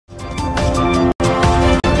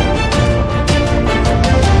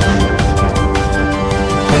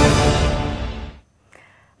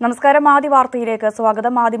നമസ്കാരം. ആദ്യ വാർത്തയിലേക്ക്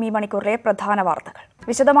സ്വാഗതം. ആദ്യം ഈ മണിക്കൂറിലെ പ്രധാന വാർത്തകൾ.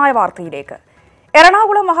 വിശദമായ വാർത്തയിലേക്ക്.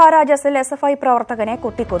 എറണാകുളം മഹാരാജാസിൽ SFI പ്രവർത്തകനെ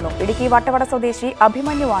കുത്തിക്കൊന്നു. ഇടുക്കി വട്ടവട സ്വദേശി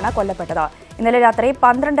അഭിമന്യുവാണ് കൊല്ലപ്പെട്ടത്. ഇന്നലെ രാത്രി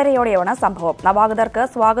 12:30യോടെയാണ് സംഭവം. നവാഗതർക്ക്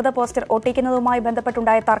സ്വാഗത പോസ്റ്റർ ഒട്ടിക്കുന്നതുമായി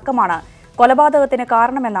ബന്ധപ്പെട്ടുണ്ടായ തർക്കമാണ് കൊലപാതകത്തിന്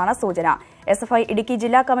കാരണമെന്നാണ് സൂചന. SFI ഇടുക്കി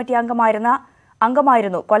ജില്ലാ കമ്മിറ്റി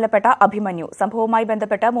അംഗമായിരുന്നു കൊല്ലപ്പെട്ട അഭിമന്യു. സംഭവവുമായി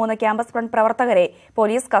ബന്ധപ്പെട്ട് 3 ക്യാമ്പസ് ഫ്രണ്ട് പ്രവർത്തകരെ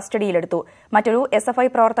പോലീസ് കസ്റ്റഡിയിലെടുത്തു. മറ്റൊരു SFI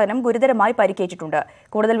പ്രവർത്തകനും ഗുരുതരമായി പരിക്കേറ്റിട്ടുണ്ട്.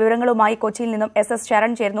 കൂടുതൽ വിവരങ്ങളുമായി കൊച്ചിയിൽ നിന്നും SS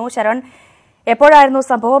ശരൺ ചേരുന്നു. ശരൺ, എപ്പോഴായിരുന്നു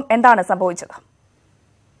സംഭവം? എന്താണ് സംഭവിച്ചത്?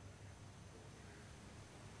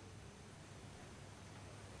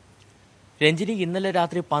 രഞ്ജിനി, ഇന്നലെ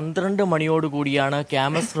രാത്രി 12 മണിയോടുകൂടിയാണ്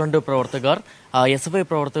ക്യാമ്പസ് ഫ്രണ്ട് പ്രവർത്തകർ SFI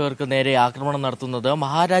പ്രവർത്തകർക്ക് നേരെ ആക്രമണം നടത്തുന്നത്.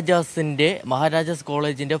 മഹാരാജാസ്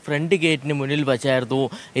കോളേജിന്റെ ഫ്രണ്ട് ഗേറ്റിന് മുന്നിൽ വച്ചായിരുന്നു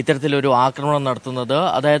ഇത്തരത്തിലൊരു ആക്രമണം നടത്തുന്നത്.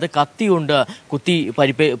 അതായത് കത്തി കൊണ്ട് കുത്തി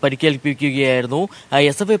പരിക്കേൽപ്പിക്കുകയായിരുന്നു.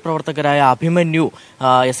 SFI പ്രവർത്തകരായ അഭിമന്യു,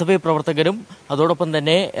 SFI പ്രവർത്തകരും അതോടൊപ്പം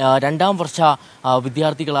തന്നെ 2ാം വർഷ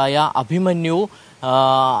വിദ്യാർത്ഥികളായ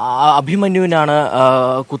അഭിമന്യുവിനാണ്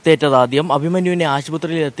കുത്തേറ്റത്. ആദ്യം അഭിമന്യുവിനെ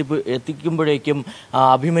ആശുപത്രിയിൽ എത്തിക്കുമ്പോഴേക്കും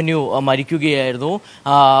അഭിമന്യു മരിക്കുകയായിരുന്നു.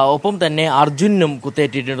 ഒപ്പം തന്നെ അർജുനും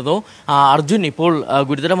കുത്തേറ്റിരുന്നു. അർജുൻ ഇപ്പോൾ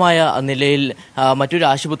ഗുരുതരമായ നിലയിൽ മറ്റൊരു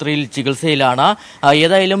ആശുപത്രിയിൽ ചികിത്സയിലാണ്.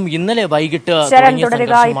 ഏതായാലും ഇന്നലെ വൈകിട്ട് തുടങ്ങിയ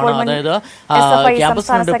സംഘർഷമാണ്. അതായത് ക്യാമ്പസ്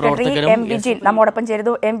ഫ്രണ്ട് പ്രവർത്തകരും നമ്മോടൊപ്പം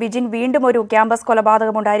ചേരുന്നു. വിജിൻ, വീണ്ടും ഒരു ക്യാമ്പസ്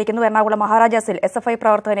കൊലപാതകം ഉണ്ടായിരിക്കുന്നു. എറണാകുളം മഹാരാജാസിൽ SFI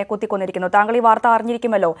പ്രവർത്തകനെ കുത്തിക്കൊന്നിരിക്കുന്നു. താങ്കൾ ഈ വാർത്ത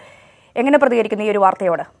അറിഞ്ഞിരിക്കുമല്ലോ. എങ്ങനെ പ്രതികരിക്കുന്നു ഈ ഒരു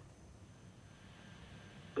വാർത്തയോട്?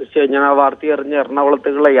 തീർച്ചയായും ഞാൻ ആ വാർത്ത അറിഞ്ഞ്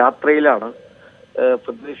എറണാകുളത്തേക്കുള്ള യാത്രയിലാണ്.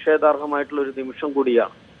 പ്രതിഷേധാർഹമായിട്ടുള്ള ഒരു നിമിഷം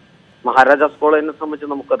കൂടിയാണ്. മഹാരാജാസ് കോളേജിനെ സംബന്ധിച്ച്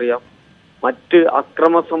നമുക്കറിയാം, മറ്റ്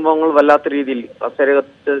അക്രമ സംഭവങ്ങൾ വല്ലാത്ത രീതിയിൽ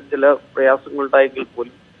അസരകത്ത് ചില പ്രയാസങ്ങൾ ഉണ്ടായെങ്കിൽ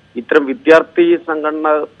പോലും ഇത്തരം വിദ്യാർത്ഥി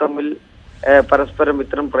സംഘടന തമ്മിൽ പരസ്പരം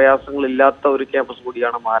ഇത്തരം പ്രയാസങ്ങൾ ഇല്ലാത്ത ഒരു ക്യാമ്പസ്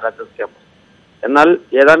കൂടിയാണ് മഹാരാജാസ് ക്യാമ്പസ്. എന്നാൽ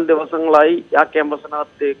ഏതാനും ദിവസങ്ങളായി ആ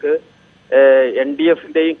ക്യാമ്പസിനകത്തേക്ക്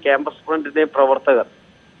NDFന്റെയും ക്യാമ്പസ് ഫ്രണ്ടിന്റെയും പ്രവർത്തകർ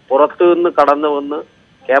പുറത്തു നിന്ന് കടന്നു വന്ന്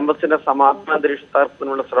ക്യാമ്പസിന്റെ സമാധാന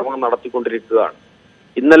അന്തരീക്ഷത്തിനുള്ള ശ്രമങ്ങൾ നടത്തിക്കൊണ്ടിരിക്കുകയാണ്.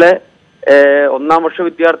 ഇന്നലെ 1ാം വർഷ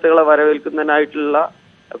വിദ്യാർത്ഥികളെ വരവേൽക്കുന്നതിനായിട്ടുള്ള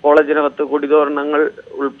കോളേജിനകത്ത് കൊടിതോരണങ്ങൾ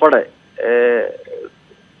ഉൾപ്പെടെ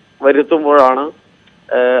വരുത്തുമ്പോഴാണ്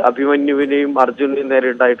അഭിമന്യുവിനെയും അർജുനെയും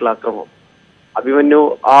നേരെ ഉണ്ടായിട്ടുള്ള ആക്രമണം. അഭിമന്യു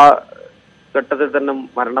ആ ഘട്ടത്തിൽ തന്നെ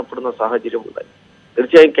മരണപ്പെടുന്ന സാഹചര്യമുണ്ടായി.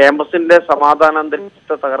 തീർച്ചയായും ക്യാമ്പസിന്റെ സമാധാന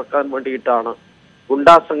അന്തരീക്ഷത്തെ തകർക്കാൻ വേണ്ടിയിട്ടാണ്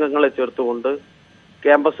ഗുണ്ടാ സംഘങ്ങളെ ചേർത്തുകൊണ്ട്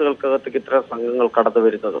ക്യാമ്പസുകൾക്കകത്തേക്ക് ഇത്തരം സംഘങ്ങൾ കടന്നു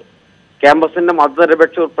വരുന്നത്. ക്യാമ്പസിന്റെ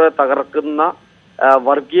മതനിരപേക്ഷ ഉൾപ്പെടെ തകർക്കുന്ന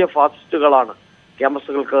വർഗീയ ഫാസിസ്റ്റുകളാണ്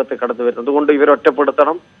ക്യാമ്പസുകൾക്കകത്ത് കടന്നു വരുന്നത്. അതുകൊണ്ട് ഇവരെ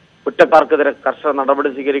ഒറ്റപ്പെടുത്തണം, കുറ്റക്കാർക്കെതിരെ കർശന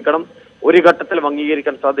നടപടി സ്വീകരിക്കണം. ഒരു ഘട്ടത്തിലും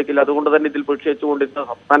അംഗീകരിക്കാൻ സാധിക്കില്ല. അതുകൊണ്ട് തന്നെ ഇതിൽ പ്രതിഷേധിച്ചുകൊണ്ടിരുന്ന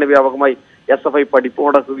സംസ്ഥാന വ്യാപകമായി SFI പഠിപ്പ്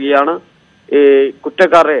മുടക്കുകയാണ്.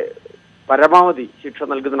 കുറ്റക്കാരെ പരമാവധി ശിക്ഷ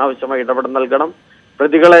നൽകുന്നതിനാവശ്യമായ ഇടപെടൽ നൽകണം.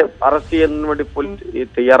 പ്രതികളെ അറസ്റ്റ് ചെയ്യുന്നതിന് വേണ്ടി പോലീസ്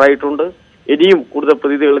തയ്യാറായിട്ടുണ്ട്. ഇനിയും കൂടുതൽ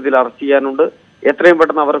പ്രതികൾ ഇതിൽ അറസ്റ്റ് ചെയ്യാനുണ്ട്. എത്രയും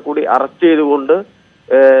പെട്ടെന്ന് അവരെ കൂടി അറസ്റ്റ് ചെയ്തുകൊണ്ട്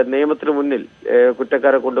നിയമത്തിന് മുന്നിൽ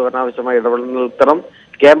കുറ്റക്കാരെ കൊണ്ടുവരാൻ ആവശ്യമായ ഇടപെടൽ നടത്തണം.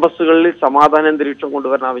 ക്യാമ്പസുകളിൽ സമാധാന അന്തരീക്ഷം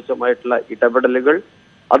കൊണ്ടുവരാൻ ആവശ്യമായിട്ടുള്ള ഇടപെടലുകൾ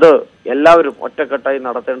അത് എല്ലാവരും ഒറ്റക്കെട്ടായി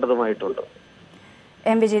നടത്തേണ്ടതുമായിട്ടുണ്ട്.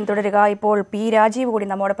 വിജയൻ തുടരുക. ഇപ്പോൾ P. രാജീവ് കൂടി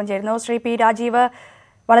നമ്മോടൊപ്പം ചേരുന്നു. ശ്രീ P. രാജീവ്,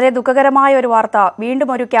 വളരെ ദുഃഖകരമായ ഒരു വാർത്ത,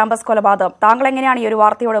 വീണ്ടും ഒരു ക്യാമ്പസ് കൊലപാതകം. താങ്കൾ എങ്ങനെയാണ് ഈ ഒരു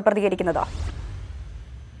വാർത്തയോട് പ്രതികരിക്കുന്നത്?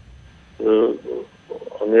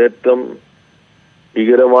 അങ്ങേറ്റം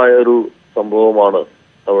ഭീകരമായ ഒരു സംഭവമാണ്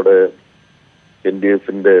അവിടെ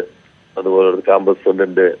NDFന്റെ അതുപോലെ ക്യാമ്പസ്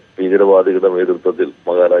ഫ്രണ്ടിന്റെ ഭീകരവാദികളുടെ നേതൃത്വത്തിൽ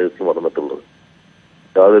മഹാരാജാസിൽ നടന്നിട്ടുള്ളത്.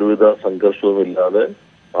 യാതൊരുവിധ സംഘർഷവുമില്ലാതെ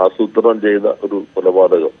ആസൂത്രണം ചെയ്ത ഒരു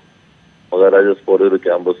കൊലപാതകം മഹാരാജാസ് പോലെ ഒരു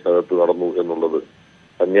ക്യാമ്പസിനകത്ത് നടന്നു എന്നുള്ളത്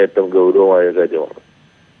അങ്ങേറ്റം ഗൗരവമായ കാര്യമാണ്.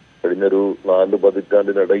 കഴിഞ്ഞൊരു 4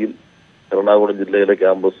 പതിറ്റാണ്ടിനിടയിൽ എറണാകുളം ജില്ലയിലെ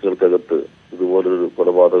ക്യാമ്പസുകൾക്കകത്ത് ഇതുപോലൊരു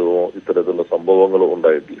കൊലപാതകമോ ഇത്തരത്തിലുള്ള സംഭവങ്ങളോ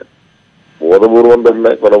ഉണ്ടായിട്ടില്ല. ബോധപൂർവം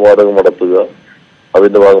തന്നെ കൊലപാതകം നടത്തുക,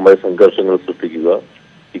 അതിന്റെ ഭാഗമായി സംഘർഷങ്ങൾ സൃഷ്ടിക്കുക,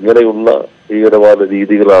 ഇങ്ങനെയുള്ള ഭീകരവാദ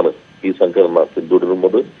രീതികളാണ് ഈ സംഘടന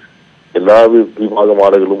പിന്തുടരുന്നത്. എല്ലാ വിഭാഗം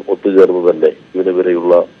ആളുകളും ഒത്തുചേർന്ന് തന്നെ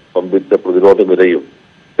ഇതിനെതിരെയുള്ള സംയുക്ത പ്രതിരോധ നിരയും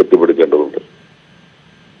കെട്ടിപ്പടുക്കേണ്ടതുണ്ട്.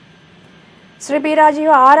 ശ്രീ P.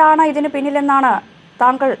 രാജീവ്, ആരാണ് ഇതിന് പിന്നിലെന്നാണ്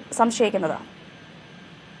താങ്കൾ സംശയിക്കുന്നത്?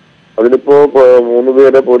 അതിനിപ്പോ 3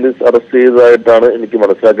 പേരെ പോലീസ് അറസ്റ്റ് ചെയ്തതായിട്ടാണ് എനിക്ക്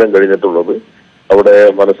മനസ്സിലാക്കാൻ കഴിഞ്ഞിട്ടുള്ളത്. അവിടെ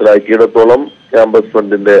മനസ്സിലാക്കിയിടത്തോളം ക്യാമ്പസ്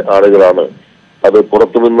ഫ്രണ്ടിന്റെ ആളുകളാണ്. അത്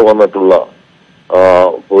പുറത്തുനിന്ന് വന്നിട്ടുള്ള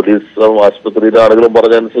പോലീസും ആശുപത്രിയിലെ ആളുകളും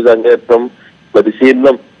പറഞ്ഞനുസരിച്ച് അങ്ങേറ്റം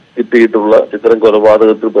പരിശീലനം കിട്ടിയിട്ടുള്ള ഇത്തരം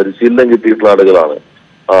കൊലപാതകത്തിൽ പരിശീലനം കിട്ടിയിട്ടുള്ള ആളുകളാണ്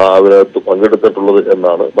അവരകത്ത് പങ്കെടുത്തിട്ടുള്ളത്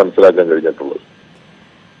എന്നാണ് മനസ്സിലാക്കാൻ കഴിഞ്ഞിട്ടുള്ളത്.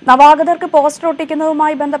 നവാഗതർക്ക് പോസ്റ്റർ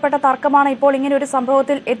ഒട്ടിക്കുന്നതുമായി ബന്ധപ്പെട്ട തർക്കമാണ് ഇപ്പോൾ ഇങ്ങനെ ഒരു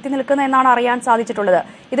സംഭവത്തിൽ എത്തി നിൽക്കുന്നതെന്നാണ് അറിയാൻ സാധിച്ചിട്ടുള്ളത്.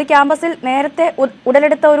 ഇത് ക്യാമ്പസിൽ നേരത്തെ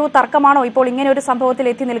ഉടലെടുത്ത ഒരു തർക്കമാണോ ഇപ്പോൾ ഇങ്ങനെ ഒരു സംഭവത്തിൽ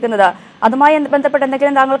എത്തി നിൽക്കുന്നത്? അതുമായി ബന്ധപ്പെട്ട്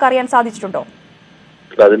എന്തെങ്കിലും താങ്കൾക്ക് അറിയാൻ സാധിച്ചിട്ടുണ്ടോ?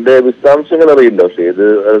 അതിന്റെ വിശദാംശങ്ങൾ അറിയില്ല. പക്ഷെ ഏത്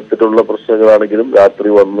തരത്തിലുള്ള പ്രശ്നങ്ങളാണെങ്കിലും രാത്രി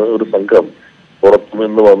വന്ന് ഒരു സംഘം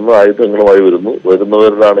പുറത്തുനിന്ന് വന്ന് ആയുധങ്ങളുമായി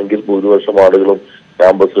വരുന്നവരിലാണെങ്കിൽ ഭൂരിപക്ഷം ആളുകളും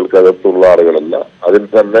ക്യാമ്പസുകൾക്കകത്തുള്ള ആളുകളല്ല. അതിൽ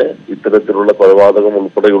തന്നെ ഇത്തരത്തിലുള്ള കൊലപാതകം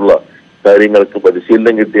ഉൾപ്പെടെയുള്ള കാര്യങ്ങൾക്ക്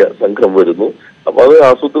പരിശീലനം കിട്ടിയ സംഘം വരുന്നു. അപ്പൊ അത്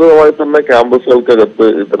ആസൂത്രിതമായി തന്നെ ക്യാമ്പസുകൾക്കകത്ത്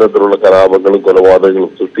ഇത്തരത്തിലുള്ള കലാപങ്ങളും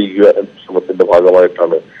കൊലപാതകങ്ങളും സൃഷ്ടിക്കുക എന്ന ശ്രമത്തിന്റെ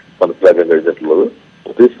ഭാഗമായിട്ടാണ് മനസ്സിലാക്കാൻ കഴിഞ്ഞിട്ടുള്ളത്.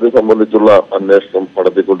 പോലീസിനെ സംബന്ധിച്ചുള്ള അന്വേഷണം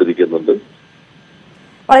നടത്തിക്കൊണ്ടിരിക്കുന്നുണ്ട്.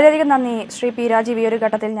 വളരെയധികം നന്ദി ശ്രീ പി രാജീവ്. ഈ ഒരു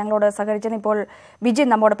ഘട്ടത്തിൽ ഞങ്ങളോട് സഹകരിച്ചത്. ഇപ്പോൾ വിജിൻ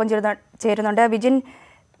നമ്മോടൊപ്പം ചേരുന്നുണ്ട്. വിജിൻ,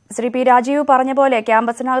 ശ്രീ പി രാജീവ് പറഞ്ഞ പോലെ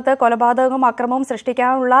ക്യാമ്പസിനകത്ത് കൊലപാതകവും അക്രമവും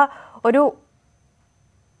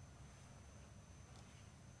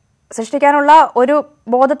സൃഷ്ടിക്കാനുള്ള ഒരു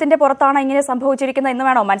ബോധത്തിന്റെ പുറത്താണ് ഇങ്ങനെ സംഭവിച്ചിരിക്കുന്നത് എന്ന്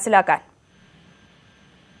വേണോ മനസ്സിലാക്കാൻ?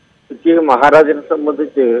 മഹാരാജനെ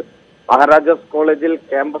സംബന്ധിച്ച് മഹാരാജാസ് കോളേജിൽ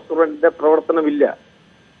ക്യാമ്പസ് ഫ്രണ്ടിന്റെ പ്രവർത്തനമില്ല.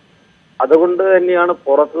 അതുകൊണ്ട് തന്നെയാണ്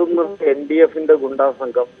പുറത്തുനിന്ന് NDF-ന്റെ ഗുണ്ടാ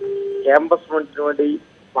സംഘം ക്യാമ്പസ് ഫ്രണ്ടിന് വേണ്ടി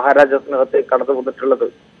മഹാരാജാസിനകത്തേക്ക് കടന്നു വന്നിട്ടുള്ളത്.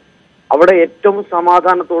 അവിടെ ഏറ്റവും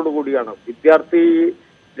സമാധാനത്തോടു കൂടിയാണ് വിദ്യാർത്ഥി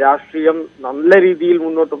രാഷ്ട്രീയം നല്ല രീതിയിൽ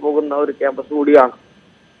മുന്നോട്ട് പോകുന്ന ഒരു ക്യാമ്പസ് കൂടിയാണ്.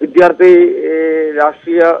 വിദ്യാർത്ഥി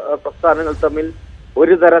രാഷ്ട്രീയ പ്രസ്ഥാനങ്ങൾ തമ്മിൽ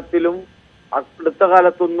ഒരു തരത്തിലും അടുത്ത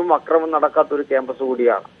കാലത്തൊന്നും അക്രമം നടക്കാത്ത ഒരു ക്യാമ്പസ്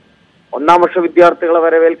കൂടിയാണ്. ഒന്നാം വർഷ വിദ്യാർത്ഥികളെ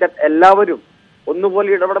വരവേൽക്കാൻ എല്ലാവരും ഒന്നുപോലെ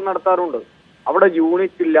ഇടപെടൽ നടത്താറുണ്ട്. അവിടെ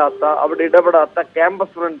യൂണിറ്റ് ഇല്ലാത്ത, അവിടെ ഇടപെടാത്ത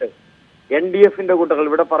ക്യാമ്പസ് ഫ്രണ്ട് NDF-ന്റെ കൂട്ടങ്ങൾ,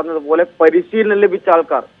 ഇവിടെ പറഞ്ഞതുപോലെ പരിശീലനം ലഭിച്ച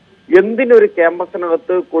ആൾക്കാർ എന്തിനൊരു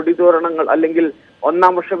ക്യാമ്പസിനകത്ത് കൊടിതോരണങ്ങൾ അല്ലെങ്കിൽ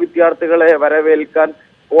ഒന്നാം വർഷ വിദ്യാർത്ഥികളെ വരവേൽക്കാൻ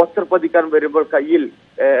പോസ്റ്റർ പതിക്കാൻ വരുമ്പോൾ കയ്യിൽ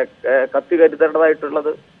കത്തി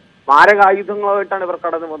കരുതേണ്ടതായിട്ടുള്ളത്? മാരകായുധങ്ങളുമായിട്ടാണ് ഇവർ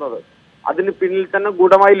കടന്നു വന്നത്. അതിന് പിന്നിൽ തന്നെ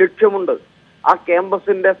ഗൂഢമായ ലക്ഷ്യമുണ്ട്. ആ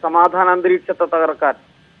ക്യാമ്പസിന്റെ സമാധാനാന്തരീക്ഷത്തെ തകർക്കാൻ,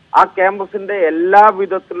 ആ ക്യാമ്പസിന്റെ എല്ലാ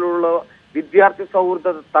വിധത്തിലുള്ള വിദ്യാർത്ഥി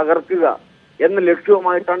സൗഹൃദത്തെ തകർക്കുക എന്ന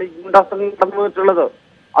ലക്ഷ്യവുമായിട്ടാണ് ഈ ഗുണ്ടാസംഘം കടന്നു വന്നിട്ടുള്ളത്.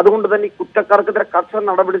 അതുകൊണ്ട് തന്നെ ഈ കുറ്റക്കാർക്കെതിരെ കർശന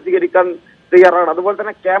നടപടി സ്വീകരിക്കാൻ തയ്യാറാണ്. അതുപോലെ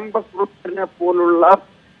തന്നെ ക്യാമ്പസ് ഗ്രൂപ്പിനെ പോലുള്ള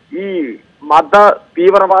ഈ മത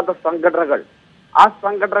തീവ്രവാദ സംഘടനകൾ, ആ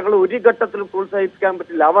സംഘടനകൾ ഒരു ഘട്ടത്തിലും പ്രോത്സാഹിപ്പിക്കാൻ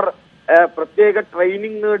പറ്റില്ല. അവർ പ്രത്യേക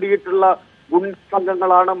ട്രെയിനിങ് നേടിയിട്ടുള്ള ഗുണ്ട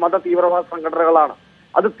സംഘങ്ങളാണ്, മത തീവ്രവാദ സംഘടനകളാണ്.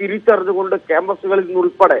 അത് തിരിച്ചറിഞ്ഞുകൊണ്ട് ക്യാമ്പസുകളിൽ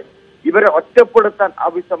നിന്നുൾപ്പെടെ ഇവരെ ഒറ്റപ്പെടുത്താൻ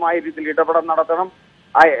ആവശ്യമായ രീതിയിൽ ഇടപെടൽ നടത്തണം.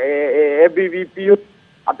 ABVP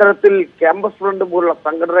അത്തരത്തിൽ ക്യാമ്പസ് ഫ്രണ്ട് പോലുള്ള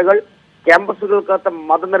സംഘടനകൾ ക്യാമ്പസുകൾക്കകത്ത്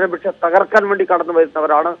മതനിരപേക്ഷ തകർക്കാൻ വേണ്ടി കടന്നു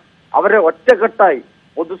വരുന്നവരാണ്. അവരെ ഒറ്റക്കെട്ടായി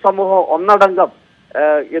പൊതുസമൂഹം ഒന്നടങ്കം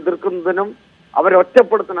എതിർക്കുന്നതിനും അവരെ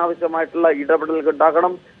ഒറ്റപ്പെടുത്താൻ ആവശ്യമായിട്ടുള്ള ഇടപെടലുകൾ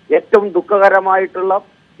ഉണ്ടാകണം. ഏറ്റവും ദുഃഖകരമായിട്ടുള്ള,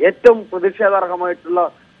 ഏറ്റവും പ്രതിഷേധാർഹമായിട്ടുള്ള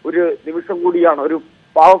ഒരു നിമിഷം കൂടിയാണ് ഒരു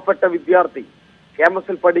പാവപ്പെട്ട വിദ്യാർത്ഥി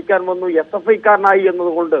ക്യാമ്പസിൽ പഠിക്കാൻ വന്നു, SFI-കാരനായി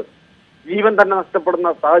എന്നതുകൊണ്ട് ജീവൻ തന്നെ നഷ്ടപ്പെടുന്ന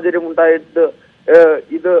സാഹചര്യം ഉണ്ടായിട്ട്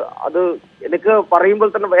അത് എനിക്ക് പറയുമ്പോൾ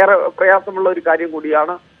തന്നെ വേറെ പ്രയാസമുള്ള ഒരു കാര്യം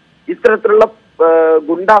കൂടിയാണ്. ഇത്തരത്തിലുള്ള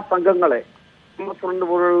ഗുണ്ടാ സംഘങ്ങളെ, ക്യാമ്പസ്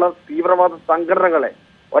പോലുള്ള തീവ്രവാദ സംഘടനകളെ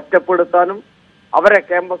ഒറ്റപ്പെടുത്താനും അവരെ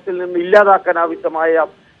ക്യാമ്പസിൽ നിന്ന് ഇല്ലാതാക്കാൻ ആവശ്യമായ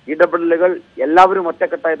ഇടപെടലുകൾ എല്ലാവരും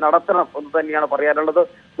ഒറ്റക്കെട്ടായി നടത്തണം എന്ന് തന്നെയാണ് പറയാനുള്ളത്.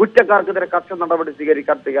 കുറ്റക്കാർക്കെതിരെ കർശന നടപടി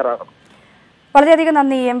സ്വീകരിക്കാൻ തയ്യാറാകണം. വളരെയധികം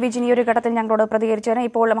നന്ദി വിജിൻ, ഈ ഒരു ഘട്ടത്തിൽ ഞങ്ങളോട് പ്രതികരിച്ചതിന്.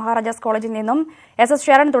 ഇപ്പോൾ മഹാരാജാസ് കോളേജിൽ നിന്നും SS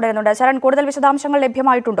ശരൺ തുടരുന്നുണ്ട്. ശരൺ, കൂടുതൽ വിശദാംശങ്ങൾ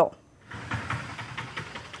ലഭ്യമായിട്ടുണ്ടോ?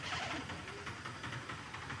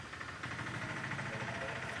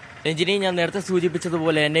 രഞ്ജിനി, ഞാൻ നേരത്തെ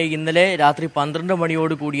സൂചിപ്പിച്ചതുപോലെ തന്നെ ഇന്നലെ രാത്രി 12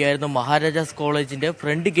 മണിയോട് കൂടിയായിരുന്നു മഹാരാജാസ് കോളേജിന്റെ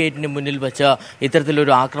ഫ്രണ്ട് ഗേറ്റിന് മുന്നിൽ വെച്ച്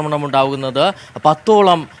ഇത്തരത്തിലൊരു ആക്രമണം ഉണ്ടാകുന്നത്.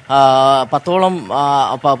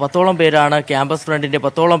 പത്തോളം പേരാണ് ക്യാമ്പസ് ഫ്രണ്ടിന്റെ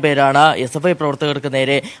 10ഓളം പേരാണ് SFI പ്രവർത്തകർക്ക്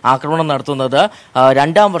നേരെ ആക്രമണം നടത്തുന്നത്.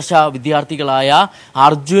 2ാം വർഷ വിദ്യാർത്ഥികളായ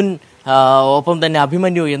അർജുൻ ഒപ്പം തന്നെ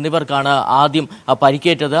അഭിമന്യു എന്നിവർക്കാണ് ആദ്യം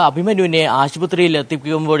പരിക്കേറ്റത്. അഭിമന്യുവിനെ ആശുപത്രിയിൽ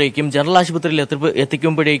എത്തിക്കുമ്പോഴേക്കും, ജനറൽ ആശുപത്രിയിൽ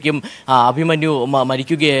എത്തിക്കുമ്പോഴേക്കും അഭിമന്യു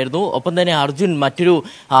മരിക്കുകയായിരുന്നു. ഒപ്പം തന്നെ അർജുൻ മറ്റൊരു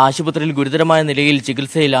ആശുപത്രിയിൽ ഗുരുതരമായ നിലയിൽ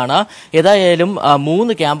ചികിത്സയിലാണ്. ഏതായാലും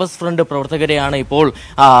 3 ക്യാമ്പസ് ഫ്രണ്ട് പ്രവർത്തകരെയാണ് ഇപ്പോൾ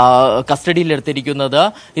കസ്റ്റഡിയിലെടുത്തിരിക്കുന്നത്.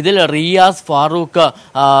 ഇതിൽ റിയാസ്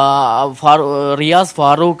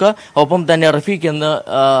ഫാറൂഖ് ഒപ്പം തന്നെ റഫീഖ്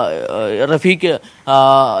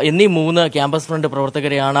എന്നീ 3 ക്യാമ്പസ് ഫ്രണ്ട്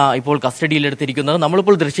പ്രവർത്തകരെയാണ് ഇപ്പോൾ കസ്റ്റഡിയിലെടുത്തിരിക്കുന്നത്.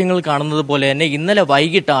 നമ്മളിപ്പോൾ ദൃശ്യങ്ങൾ കാണുന്നത് പോലെ തന്നെ ഇന്നലെ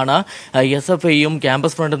വൈകിട്ടാണ് SFI-യും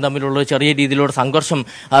ക്യാമ്പസ് ഫ്രണ്ടും തമ്മിലുള്ള ചെറിയ രീതിയിലുള്ള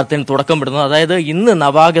സംഘർഷത്തിന് തുടക്കമിടുന്നത്. അതായത് ഇന്ന്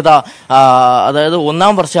നവാഗത, അതായത്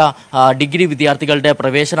 1ാം വർഷ ഡിഗ്രി വിദ്യാർത്ഥികളുടെ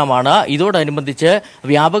പ്രവേശനമാണ്. ഇതോടനുബന്ധിച്ച്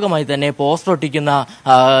വ്യാപകമായി തന്നെ പോസ്റ്റർ ഒട്ടിക്കുന്ന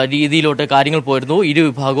രീതിയിലോട്ട് കാര്യങ്ങൾ പോയിരുന്നു. ഇരു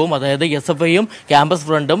വിഭാഗവും, അതായത് SFI-യും ക്യാമ്പസ്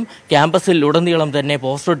ഫ്രണ്ടും ക്യാമ്പസിൽ ഉടനീളം തന്നെ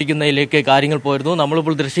പോസ്റ്റർ ഒട്ടിക്കുന്നതിലേക്ക് കാര്യങ്ങൾ പോയിരുന്നു.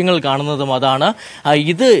 നമ്മളിപ്പോൾ ദൃശ്യങ്ങൾ കാണുന്നതും അതാണ്.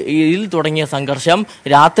 ഇതിൽ തുടങ്ങിയ സംഘർഷം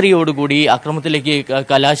രാത്രിയോടുകൂടി അക്രമത്തിലേക്ക്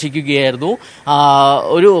കലാശിക്കുകയായിരുന്നു.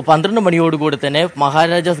 ഒരു 12 മണിയോടുകൂടി തന്നെ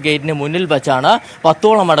മഹാരാജാസ് ഗേറ്റിന് മുന്നിൽ വച്ചാണ്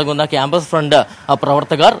 10ഓളം അടങ്ങുന്ന ക്യാമ്പസ് ഫ്രണ്ട്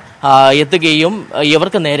പ്രവർത്തകർ എത്തുകയും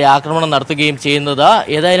ഇവർക്ക് നേരെ ആക്രമണം നടത്തുകയും ചെയ്യുന്നത്.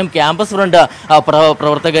 ഏതായാലും ക്യാമ്പസ് ഫ്രണ്ട്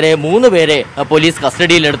പ്രവർത്തകരെ 3 പേരെ പോലീസ്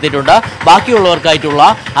കസ്റ്റഡിയിലെടുത്തിട്ടുണ്ട്. ബാക്കിയുള്ളവർക്കായിട്ടുള്ള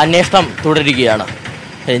അന്വേഷണം തുടരുകയാണ്.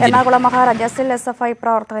 എറണാകുളം മഹാരാജാസിൽ SFI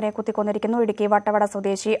പ്രവർത്തകരെ കുത്തിക്കൊന്നിരിക്കുന്നു. ഇടുക്കി വട്ടവട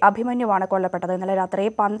സ്വദേശി അഭിമന്യുവാണ് കൊല്ലപ്പെട്ടത്. ഇന്നലെ രാത്രി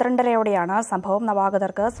 12:30യോടെയാണ് സംഭവം.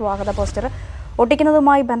 നവാഗതർക്ക് സ്വാഗത പോസ്റ്റർ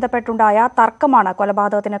ഒട്ടിക്കുന്നതുമായി ബന്ധപ്പെട്ടുണ്ടായ തർക്കമാണ്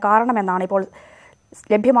കൊലപാതകത്തിന് കാരണമെന്നാണ് ഇപ്പോൾ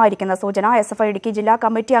ലഭ്യമായിരിക്കുന്ന സൂചന. SFI ഇടുക്കി ജില്ലാ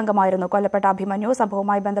കമ്മിറ്റി അംഗമായിരുന്നു കൊല്ലപ്പെട്ട അഭിമന്യു.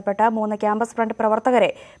 സംഭവവുമായി ബന്ധപ്പെട്ട് 3 ക്യാമ്പസ് ഫ്രണ്ട്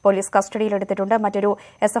പ്രവർത്തകരെ പോലീസ് കസ്റ്റഡിയിലെടുത്തിട്ടുണ്ട്. മറ്റൊരു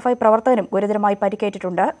SFI പ്രവർത്തകനും ഗുരുതരമായി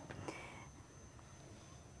പരിക്കേറ്റിട്ടുണ്ട്.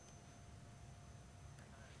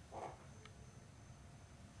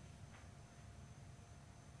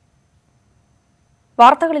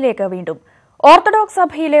 വാർത്തകളിലേക്ക് വീണ്ടും. ഓർത്തഡോക്സ്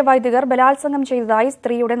സഭയിലെ വൈദികർ ബലാത്സംഗം ചെയ്തതായി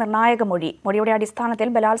സ്ത്രീയുടെ നിർണായക മൊഴിയുടെ അടിസ്ഥാനത്തിൽ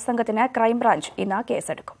ബലാത്സംഗത്തിന് ക്രൈംബ്രാഞ്ച് ഇന്ന്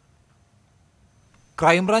കേസെടുക്കും.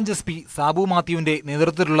 ക്രൈംബ്രാഞ്ച് SP സാബു മാത്യുവിന്റെ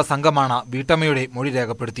നേതൃത്വത്തിലുള്ള സംഘമാണ് വീട്ടമ്മയുടെ മൊഴി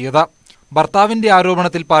രേഖപ്പെടുത്തിയത്. ഭർത്താവിന്റെ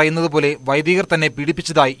ആരോപണത്തിൽ പറയുന്നതുപോലെ വൈദികർ തന്നെ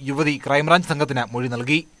പീഡിപ്പിച്ചതായി യുവതി ക്രൈംബ്രാഞ്ച് സംഘത്തിന് മൊഴി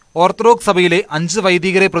നൽകി. ഓർത്തഡോക്സ് സഭയിലെ 5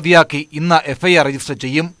 വൈദികരെ പ്രതിയാക്കി ഇന്ന് FIR രജിസ്റ്റർ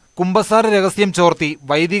ചെയ്യും. കുമ്പസാര രഹസ്യം ചോർത്തി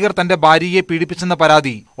വൈദികർ തന്റെ ഭാര്യയെ പീഡിപ്പിച്ചെന്ന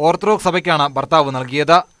പരാതി ഓർത്തഡോക്സ് സഭയ്ക്കാണ് ഭർത്താവ്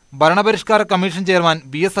നൽകിയത്. ഭരണപരിഷ്കാര കമ്മീഷൻ ചെയർമാൻ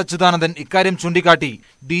BS അച്യുതാനന്ദൻ ഇക്കാര്യം ചൂണ്ടിക്കാട്ടി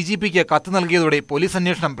DGPക്ക് കത്ത് നൽകിയതോടെ പോലീസ്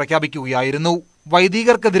അന്വേഷണം പ്രഖ്യാപിക്കുകയായിരുന്നു.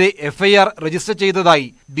 വൈദികർക്കെതിരെ FIR രജിസ്റ്റർ ചെയ്തതായി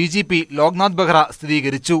DGP ലോക്നാഥ് ബെഹ്റ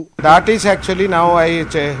സ്ഥിരീകരിച്ചു.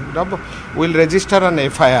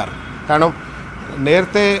 കാരണം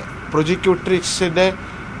നേരത്തെ പ്രോസിക്യൂട്ടറിന്റെ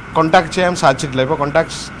കോൺടാക്ട് ചെയ്യാൻ സാധിച്ചിട്ടില്ല. ഇപ്പോൾ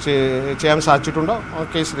കോൺടാക്ട് ചെയ്യാൻ സാധിച്ചിട്ടുണ്ടോ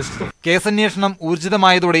കേസ് രജിസ്റ്റർ. കേസന്വേഷണം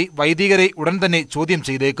ഊർജിതമായതോടെ വൈദികരെ ഉടൻ തന്നെ ചോദ്യം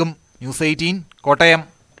ചെയ്തേക്കും. ന്യൂസ് 18 കോട്ടയം.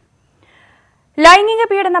 ലൈംഗിക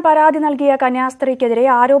പീഡന പരാതി നൽകിയ കന്യാസ്ത്രീക്കെതിരെ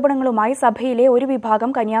ആരോപണങ്ങളുമായി സഭയിലെ ഒരു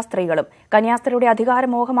വിഭാഗം കന്യാസ്ത്രീകളും. കന്യാസ്ത്രീയുടെ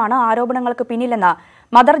അധികാരമോഹമാണ് ആരോപണങ്ങൾക്ക് പിന്നിലെന്ന്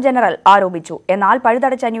മദർ ജനറൽ ആരോപിച്ചു. എന്നാൽ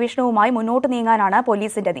പഴുതടച്ച അന്വേഷണവുമായി മുന്നോട്ട് നീങ്ങാനാണ്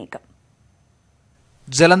പോലീസിന്റെ നീക്കം.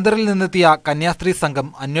 ജലന്ധറിൽ നിന്നെത്തിയ കന്യാസ്ത്രീ സംഘം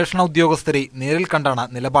അന്വേഷണ ഉദ്യോഗസ്ഥരെ നേരിൽ കണ്ടാണ്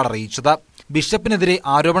നിലപാടറിയിച്ചത്. ബിഷപ്പിനെതിരെ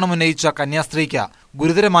ആരോപണമുന്നയിച്ച കന്യാസ്ത്രീക്ക്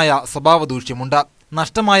ഗുരുതരമായ സ്വഭാവദൂഷ്യമുണ്ട്.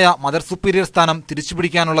 നഷ്ടമായ മദർ സുപ്പീരിയർ സ്ഥാനം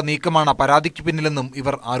തിരിച്ചുപിടിക്കാനുള്ള നീക്കമാണ് പരാതിക്ക് പിന്നിലെന്നും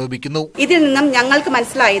ഇവർ ആരോപിക്കുന്നു. ഇതിൽ നിന്നും ഞങ്ങൾക്ക്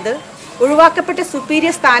മനസ്സിലായത് ഒഴിവാക്കപ്പെട്ട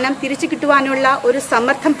സുപ്പീരിയർ സ്ഥാനം തിരിച്ചു കിട്ടുവാനുള്ള ഒരു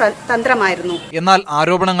സമ്മർദ്ദം തന്ത്രമായിരുന്നു. എന്നാൽ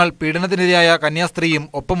ആരോപണങ്ങൾ പീഡനത്തിനിരയായ കന്യാസ്ത്രീയും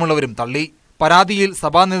ഒപ്പമുള്ളവരും തള്ളി. പരാതിയിൽ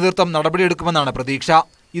സഭാ നേതൃത്വം നടപടിയെടുക്കുമെന്നാണ് പ്രതീക്ഷ.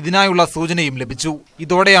 ഇതിനായുള്ള സൂചനയും ലഭിച്ചു.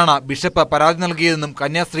 ഇതോടെയാണ് ബിഷപ്പ് പരാതി നൽകിയതെന്നും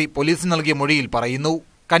കന്യാസ്ത്രീ പോലീസിന് നൽകിയ മൊഴിയിൽ പറയുന്നു.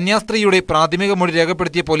 കന്യാസ്ത്രീയുടെ പ്രാഥമിക മൊഴി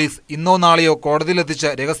രേഖപ്പെടുത്തിയ പോലീസ് ഇന്നോ നാളെയോ കോടതിയിലെത്തിച്ച്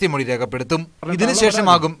രഹസ്യമൊഴി രേഖപ്പെടുത്തും.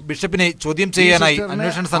 ഇതിനുശേഷമാകും ബിഷപ്പിനെ ചോദ്യം ചെയ്യാനായി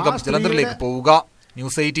അന്വേഷണ സംഘം ജലന്ധറിലേക്ക് പോവുക.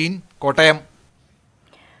 ന്യൂസ് 18 കോട്ടയം.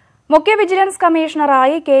 മുഖ്യ വിജിലൻസ്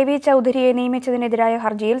കമ്മീഷണറായി KV ചൌധരിയെ നിയമിച്ചതിനെതിരായ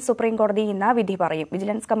ഹർജിയിൽ സുപ്രീംകോടതി ഇന്ന് വിധി പറയും.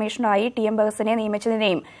 വിജിലൻസ് കമ്മീഷണറായി TM ബഹസിനെ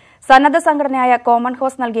നിയമിച്ചതിനെയും സന്നദ്ധ സംഘടനയായ കോമൺ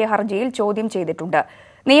ഹോസ് നൽകിയ ഹർജിയിൽ ചോദ്യം ചെയ്തിട്ടുണ്ട്.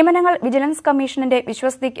 നിയമനങ്ങൾ വിജിലൻസ് കമ്മീഷന്റെ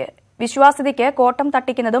വിശ്വാസ്യതയ്ക്ക് കോട്ടം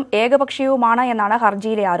തട്ടിക്കുന്നതും ഏകപക്ഷീയവുമാണ് എന്നാണ്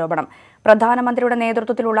ഹർജിയിലെ ആരോപണം. പ്രധാനമന്ത്രിയുടെ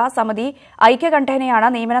നേതൃത്വത്തിലുള്ള സമിതി ഐക്യകണ്ഠേനയാണ്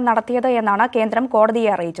നിയമനം നടത്തിയത് എന്നാണ് കേന്ദ്രം കോടതിയെ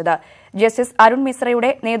അറിയിച്ചത്. ജസ്റ്റിസ് അരുൺ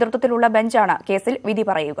മിശ്രയുടെ നേതൃത്വത്തിലുള്ള ബെഞ്ചാണ് കേസിൽ വിധി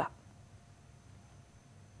പറയുക.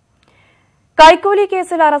 കൈക്കൂലി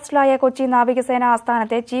കേസിൽ അറസ്റ്റിലായ കൊച്ചി നാവികസേന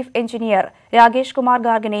ആസ്ഥാനത്തെ ചീഫ് എഞ്ചിനീയർ രാകേഷ് കുമാർ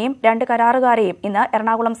ഗാർഗിനെയും 2 കരാറുകാരെയും ഇന്ന്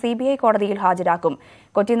എറണാകുളം CBI കോടതിയിൽ ഹാജരാക്കും.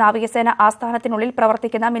 കൊച്ചി നാവികസേന ആസ്ഥാനത്തിനുള്ളിൽ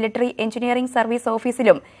പ്രവർത്തിക്കുന്ന മിലിറ്ററി എഞ്ചിനീയറിംഗ് സർവീസ്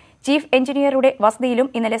ഓഫീസിലും ചീഫ് എഞ്ചിനീയറുടെ വസതിയിലും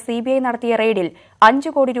ഇന്നലെ CBI നടത്തിയ റെയ്ഡിൽ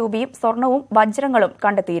 5 കോടി രൂപയും സ്വർണവും വജ്രങ്ങളും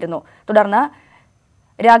കണ്ടെത്തിയിരുന്നു. തുടർന്ന്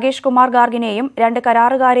രാകേഷ് കുമാർ ഗാർഗിനെയും 2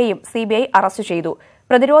 കരാറുകാരെയും CBI അറസ്റ്റ് ചെയ്തു.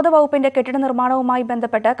 പ്രതിരോധ വകുപ്പിന്റെ കെട്ടിട നിർമ്മാണവുമായി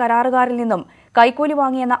ബന്ധപ്പെട്ട് കരാറുകാരിൽ നിന്നും കൈക്കൂലി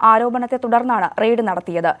വാങ്ങിയെന്ന ആരോപണത്തെ തുടർന്നാണ് റെയ്ഡ്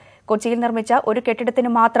നടത്തിയത്. കൊച്ചിയിൽ നിർമ്മിച്ച ഒരു കെട്ടിടത്തിന്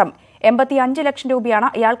മാത്രം 85 ലക്ഷം രൂപയാണ്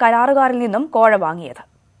ഇയാൾ കരാറുകാരിൽ നിന്നും കോഴ വാങ്ങിയത്.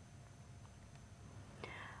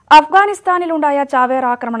 അഫ്ഗാനിസ്ഥാനിലുണ്ടായ ചാവേർ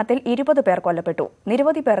ആക്രമണത്തിൽ 20 പേർ കൊല്ലപ്പെട്ടു.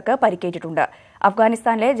 നിരവധി പേർക്ക് പരിക്കേറ്റിട്ടുണ്ട്.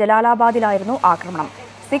 അഫ്ഗാനിസ്ഥാനിലെ ജലാലാബാദിലായിരുന്നു ആക്രമണം.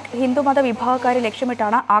 സിഖ് ഹിന്ദുമത വിഭാഗക്കാരെ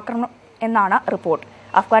ലക്ഷ്യമിട്ടാണ് ആക്രമണം എന്നാണ് റിപ്പോർട്ട്.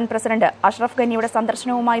 അഫ്ഗാൻ പ്രസിഡന്റ് അഷ്റഫ് ഗനിയുടെ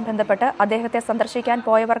സന്ദർശനവുമായി ബന്ധപ്പെട്ട് അദ്ദേഹത്തെ സന്ദർശിക്കാൻ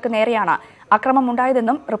പോയവർക്ക് നേരെയാണ്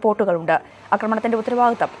അക്രമമുണ്ടായതെന്നും റിപ്പോർട്ടുകളുണ്ട്. ആക്രമണത്തിന്റെ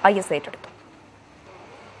ഉത്തരവാദിത്തം IS ഏറ്റെടുത്തു.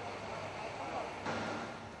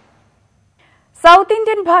 സൌത്ത്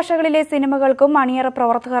ഇന്ത്യൻ ഭാഷകളിലെ സിനിമകൾക്കും അണിയറ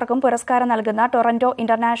പ്രവർത്തകർക്കും പുരസ്കാരം നൽകുന്ന Toronto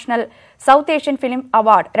international south Asian film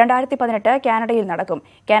award 2018 കാനഡയിൽ നടക്കും.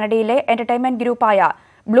 കാനഡയിലെ എന്റർടൈൻമെന്റ് ഗ്രൂപ്പായ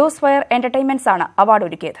ബ്ലൂ സ്ഫയർ എന്റർടൈൻമെന്റ്സ് ആണ് അവാർഡ്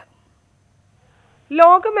ഒരുക്കിയത്.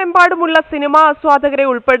 ലോകമെമ്പാടുമുള്ള cinema ആസ്വാദകരെ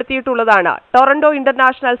ഉൾപ്പെടുത്തിയിട്ടുള്ളതാണ് Toronto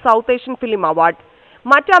international south Asian film award.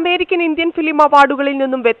 മറ്റ് അമേരിക്കൻ ഇന്ത്യൻ ഫിലിം അവാർഡുകളിൽ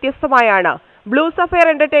നിന്നും വ്യത്യസ്തമായാണ് ബ്ലൂ സഫയർ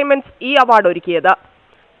എന്റർടൈൻമെന്റ്സ് ഈ അവാർഡ് ഒരുക്കിയത്.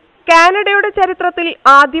 കാനഡയുടെ ചരിത്രത്തിൽ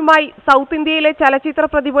ആദ്യമായി സൗത്ത് ഇന്ത്യയിലെ ചലച്ചിത്ര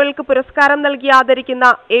പ്രതിഭകൾക്ക് പുരസ്കാരം നൽകി ആദരിക്കുന്ന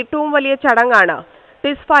ഏറ്റവും വലിയ ചടങ്ങാണ്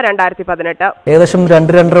ടിസ്ഫ 2018. ഏകദേശം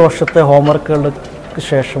 2-2.5 വർഷത്തെ ഹോംവർക്കുകൾക്ക്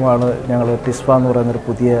ശേഷമാണ് ഞങ്ങൾ ടിസ്ഫ എന്ന് പറയുന്നൊരു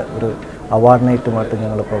പുതിയ ഒരു അവാർഡ് നൈറ്റുമായിട്ട്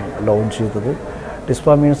ഞങ്ങളിപ്പം ലോഞ്ച് ചെയ്തത്. ടിസ്ഫ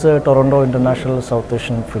means Toronto international south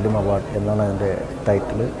Asian film award എന്നാണ് അതിൻ്റെ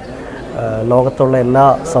ടൈറ്റിൽ. ലോകത്തുള്ള എല്ലാ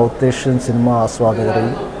സൗത്ത് ഏഷ്യൻ സിനിമ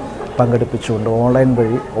ആസ്വാദകരെയും പങ്കെടുപ്പിച്ചുകൊണ്ട് ഓൺലൈൻ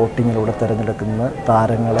വഴി വോട്ടിങ്ങിലൂടെ തിരഞ്ഞെടുക്കുന്ന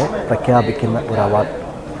താരങ്ങളെ പ്രഖ്യാപിക്കുന്ന ഒരു അവാർഡ്.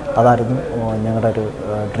 അതായിരുന്നു ഞങ്ങളുടെ ഒരു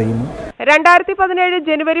ഡ്രീം. 2017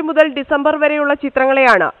 ജനുവരി മുതൽ ഡിസംബർ വരെയുള്ള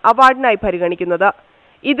ചിത്രങ്ങളെയാണ് അവാർഡിനായി പരിഗണിക്കുന്നത്.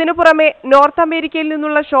 ഇതിനു പുറമെ നോർത്ത് അമേരിക്കയിൽ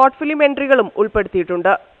നിന്നുള്ള ഷോർട്ട് ഫിലിം എൻട്രികളും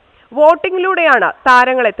ഉൾപ്പെടുത്തിയിട്ടുണ്ട്. വോട്ടിംഗിലൂടെയാണ്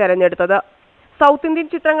താരങ്ങളെ തെരഞ്ഞെടുത്തത്. സൗത്ത് ഇന്ത്യൻ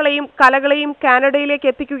ചിത്രങ്ങളെയും കലകളെയും കാനഡയിലേക്ക്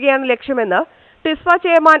എത്തിക്കുകയാണ് ലക്ഷ്യമെന്ന് ടിസ്ഫ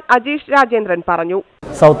ചെയർമാൻ അജീഷ് രാജേന്ദ്രൻ പറഞ്ഞു.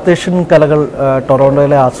 സൗത്ത് ഏഷ്യൻ കലകൾ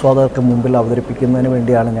ടൊറോണ്ടോയിലെ ആസ്വാദകർക്ക് മുമ്പിൽ അവതരിപ്പിക്കുന്നതിന്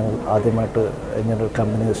വേണ്ടിയാണ് ഞങ്ങൾ ആദ്യമായിട്ട് ഇങ്ങനൊരു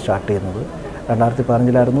കമ്പനി സ്റ്റാർട്ട് ചെയ്യുന്നത്.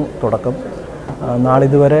 2015 തുടക്കം.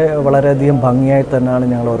 നാളിതുവരെ വളരെയധികം ഭംഗിയായി തന്നെയാണ്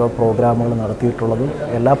ഞങ്ങൾ ഓരോ പ്രോഗ്രാമുകൾ നടത്തിയിട്ടുള്ളത്.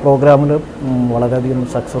 എല്ലാ പ്രോഗ്രാമിലും വളരെയധികം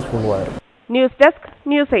സക്സസ്ഫുള്ളുമായിരുന്നു. News desk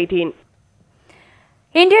news 18.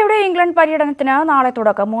 ഇന്ത്യയുടെ ഇംഗ്ലണ്ട് പര്യടനത്തിന് നാളെ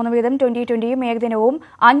തുടക്കം. 3 വീതം T20യും ഏകദിനവും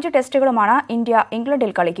 5 ടെസ്റ്റുകളുമാണ് ഇന്ത്യ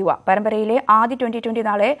ഇംഗ്ലണ്ടിൽ കളിക്കുക. പരമ്പരയിലെ ആദ്യ T20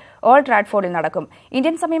 നാളെ ഓൾഡ് ട്രാഡ്ഫോർഡിൽ നടക്കും.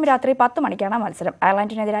 ഇന്ത്യൻ സമയം രാത്രി 10 മണിക്കാണ് മത്സരം.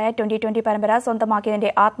 അയർലൻഡിനെതിരായ T20 പരമ്പര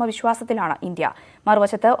സ്വന്തമാക്കിയതിന്റെ ആത്മവിശ്വാസത്തിലാണ് ഇന്ത്യ.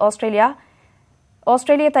 മറുവശത്ത്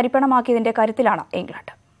ഓസ്ട്രേലിയയെ തരിപ്പണമാക്കിയതിന്റെ കരുത്തിലാണ്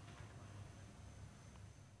ഇംഗ്ലണ്ട്.